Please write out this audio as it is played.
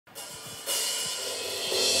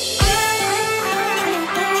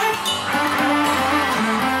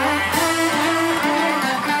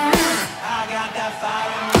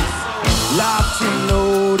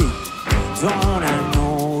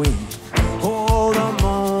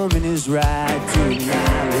is right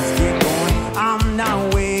tonight. Let's get going. I'm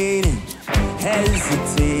not waiting,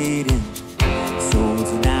 hesitating. So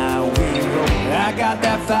tonight we roll. I got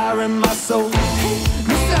that fire in my soul.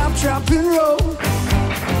 Stop, drop, and roll.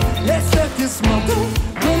 Let's let this mother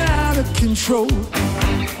run out of control.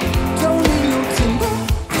 Don't need no timber,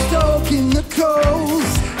 stoking the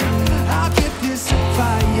coals. I'll get this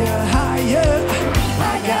fire higher.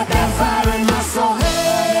 I got that fire in my soul.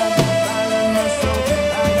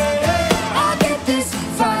 I'll get this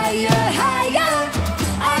fire higher.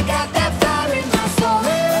 I got that fire in my soul.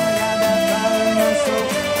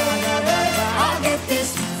 I'll get this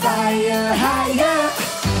fire higher.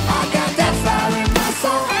 I got that fire in my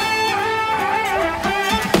soul.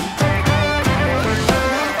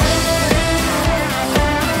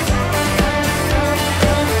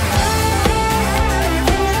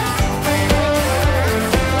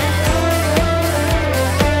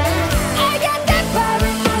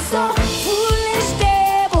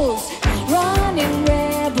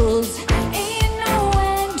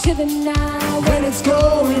 When it's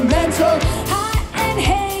going mental, hot and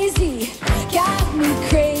hazy, got me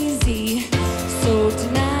crazy. So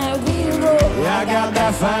tonight we roll. I got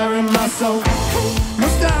that fire in my soul. No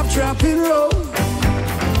stop, drop, and roll.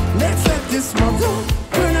 Let's let this mother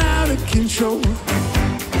burn out of control.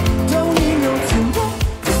 Don't need no timber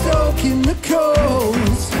for stoking the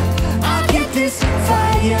coals. I'll get this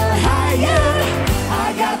fire higher.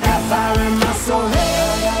 I got that fire in my soul.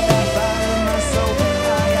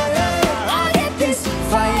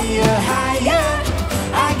 Fire higher.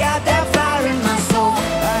 I got that fire in my soul.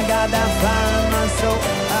 I got that fire in my soul.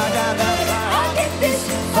 I got that fire. I'll get this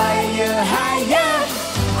fire higher.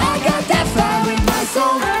 I got that fire in my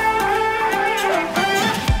soul.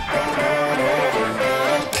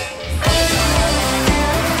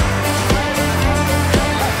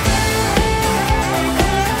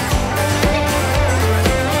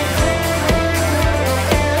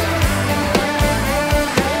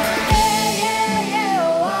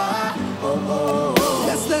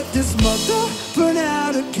 This mother burn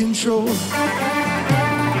out of control.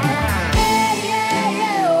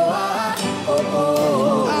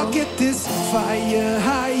 I'll get this fire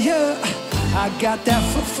higher. I got that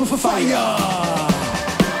fire.